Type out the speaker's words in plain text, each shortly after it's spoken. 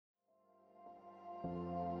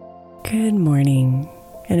Good morning,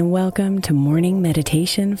 and welcome to Morning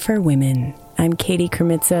Meditation for Women. I'm Katie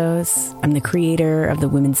Kremitzos. I'm the creator of the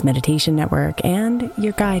Women's Meditation Network and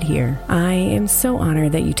your guide here. I am so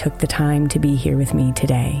honored that you took the time to be here with me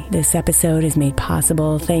today. This episode is made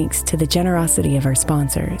possible thanks to the generosity of our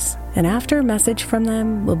sponsors. And after a message from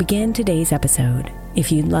them, we'll begin today's episode.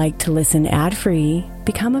 If you'd like to listen ad-free,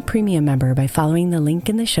 become a premium member by following the link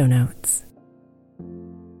in the show notes.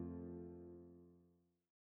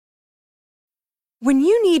 When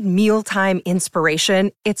you need mealtime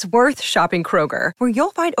inspiration, it's worth shopping Kroger, where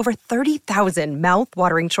you'll find over 30,000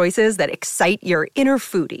 mouth-watering choices that excite your inner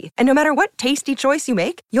foodie. And no matter what tasty choice you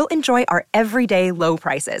make, you'll enjoy our everyday low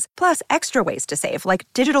prices, plus extra ways to save, like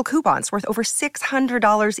digital coupons worth over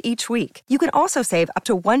 $600 each week. You can also save up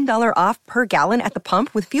to $1 off per gallon at the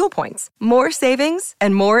pump with fuel points. More savings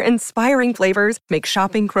and more inspiring flavors make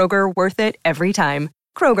shopping Kroger worth it every time.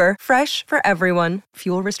 Kroger, fresh for everyone.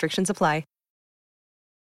 Fuel restrictions apply.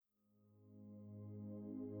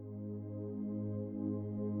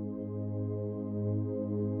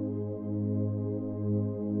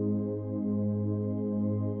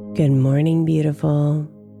 Good morning, beautiful.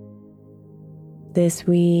 This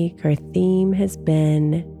week, our theme has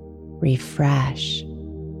been refresh.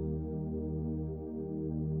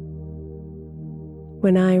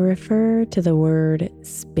 When I refer to the word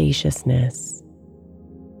spaciousness,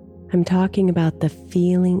 I'm talking about the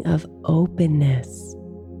feeling of openness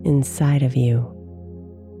inside of you.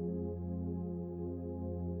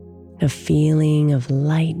 A feeling of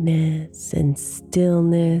lightness and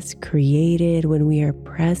stillness created when we are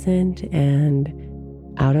present and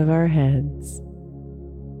out of our heads.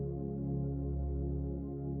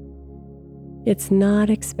 It's not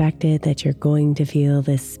expected that you're going to feel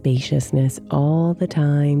this spaciousness all the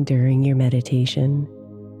time during your meditation.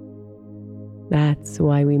 That's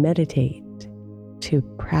why we meditate, to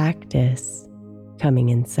practice coming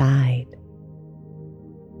inside,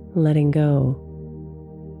 letting go,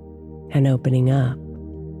 and opening up,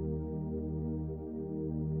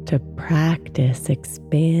 to practice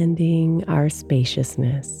expanding our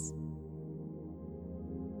spaciousness.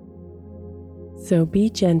 So be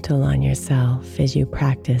gentle on yourself as you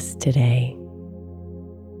practice today.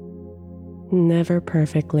 Never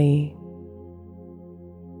perfectly,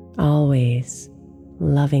 always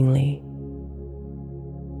lovingly.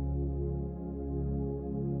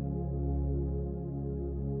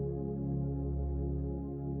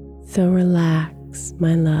 So relax,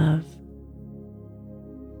 my love,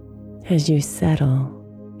 as you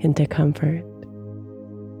settle into comfort.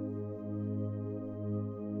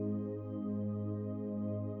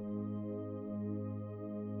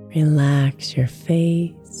 Relax your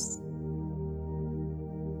face.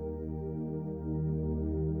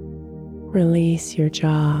 Release your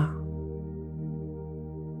jaw.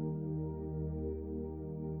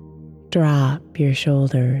 Drop your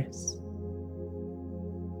shoulders.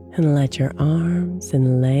 And let your arms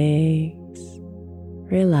and legs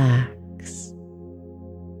relax.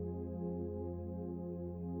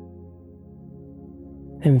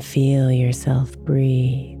 And feel yourself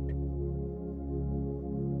breathe.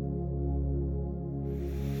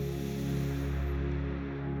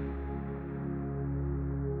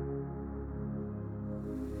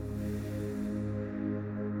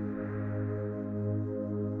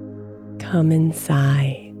 Come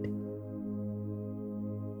inside.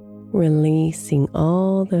 Releasing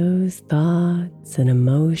all those thoughts and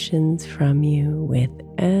emotions from you with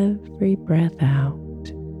every breath out.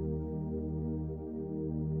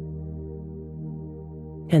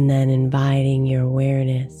 And then inviting your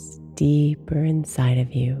awareness deeper inside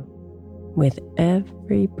of you with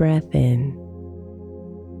every breath in.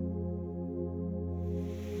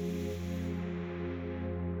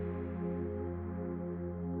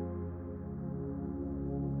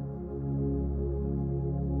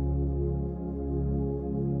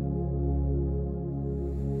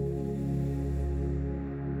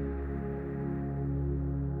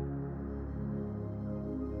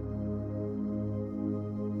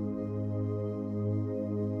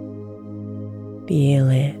 Feel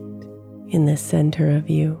it in the center of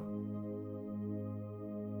you.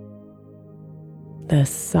 The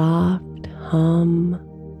soft hum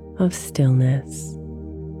of stillness,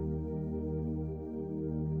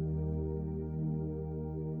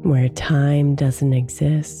 where time doesn't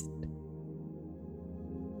exist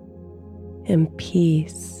and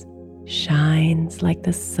peace shines like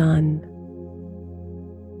the sun.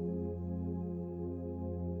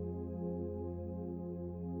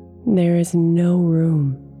 There is no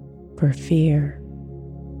room for fear,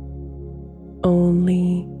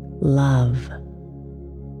 only love.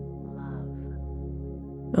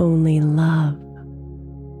 only love.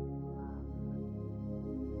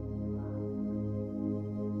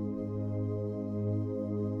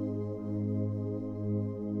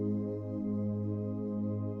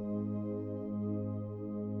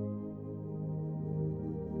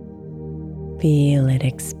 Feel it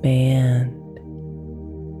expand,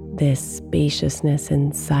 this spaciousness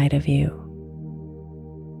inside of you.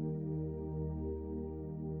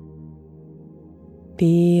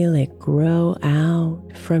 Feel it grow out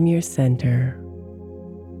from your center,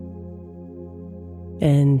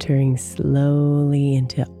 entering slowly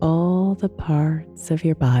into all the parts of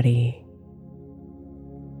your body,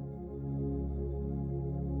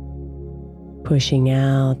 pushing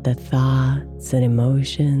out the thoughts and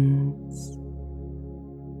emotions,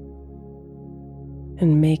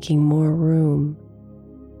 and making more room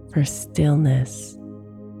for stillness,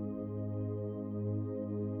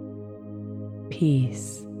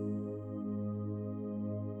 peace,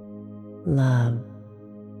 love.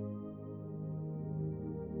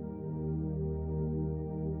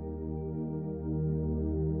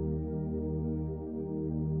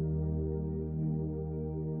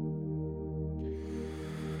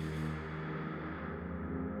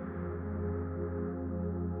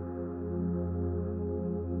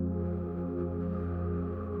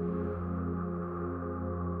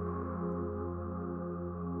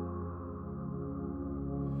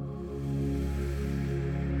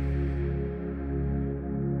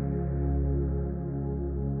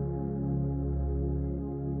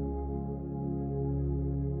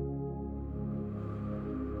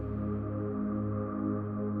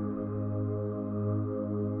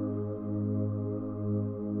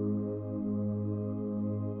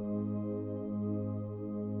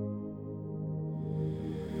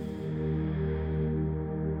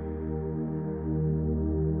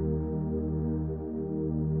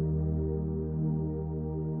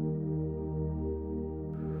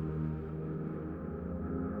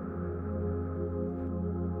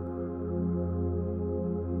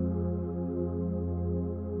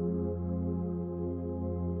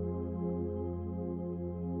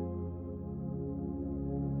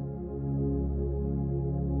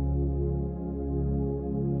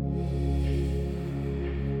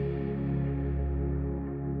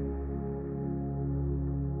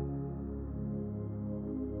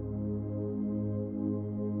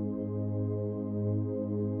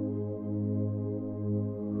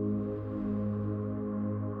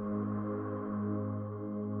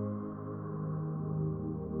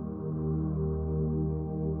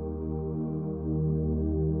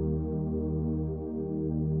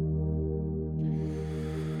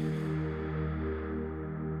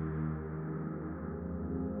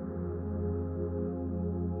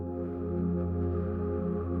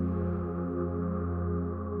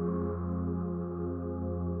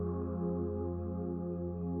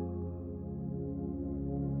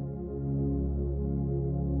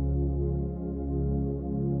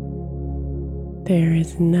 There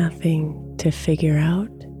is nothing to figure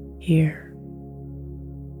out here,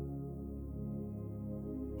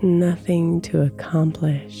 nothing to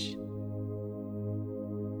accomplish,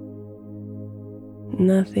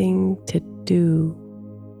 nothing to do.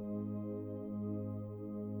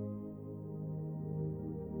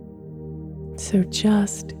 So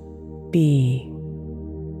just be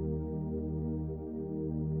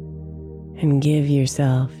and give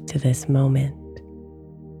yourself to this moment.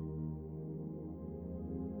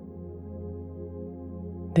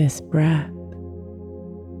 This breath,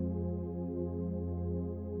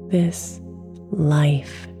 this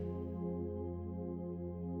life,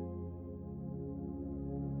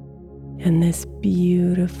 and this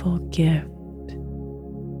beautiful gift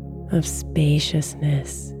of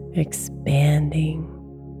spaciousness expanding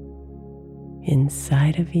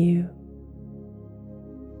inside of you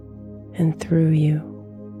and through you.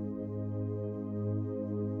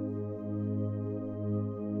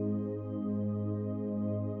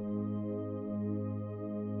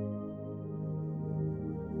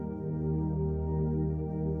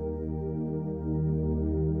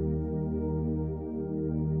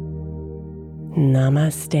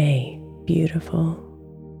 Namaste, beautiful.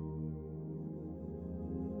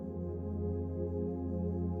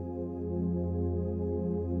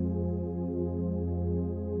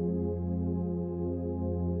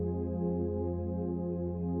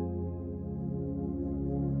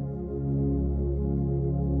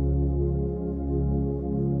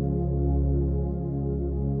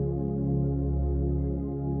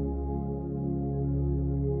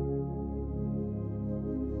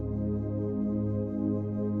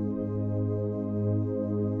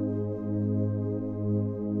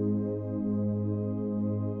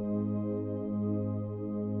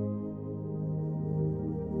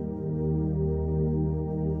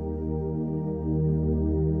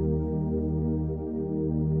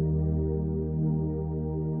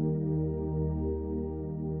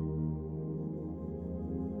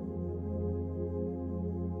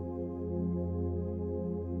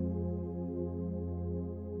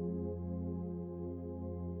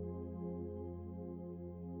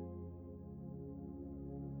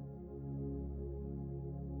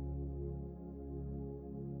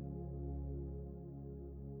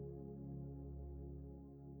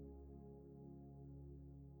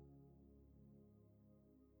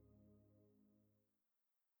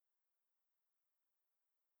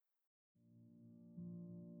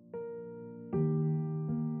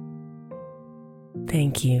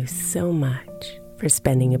 Thank you so much for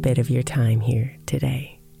spending a bit of your time here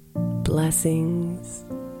today. Blessings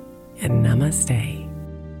and namaste.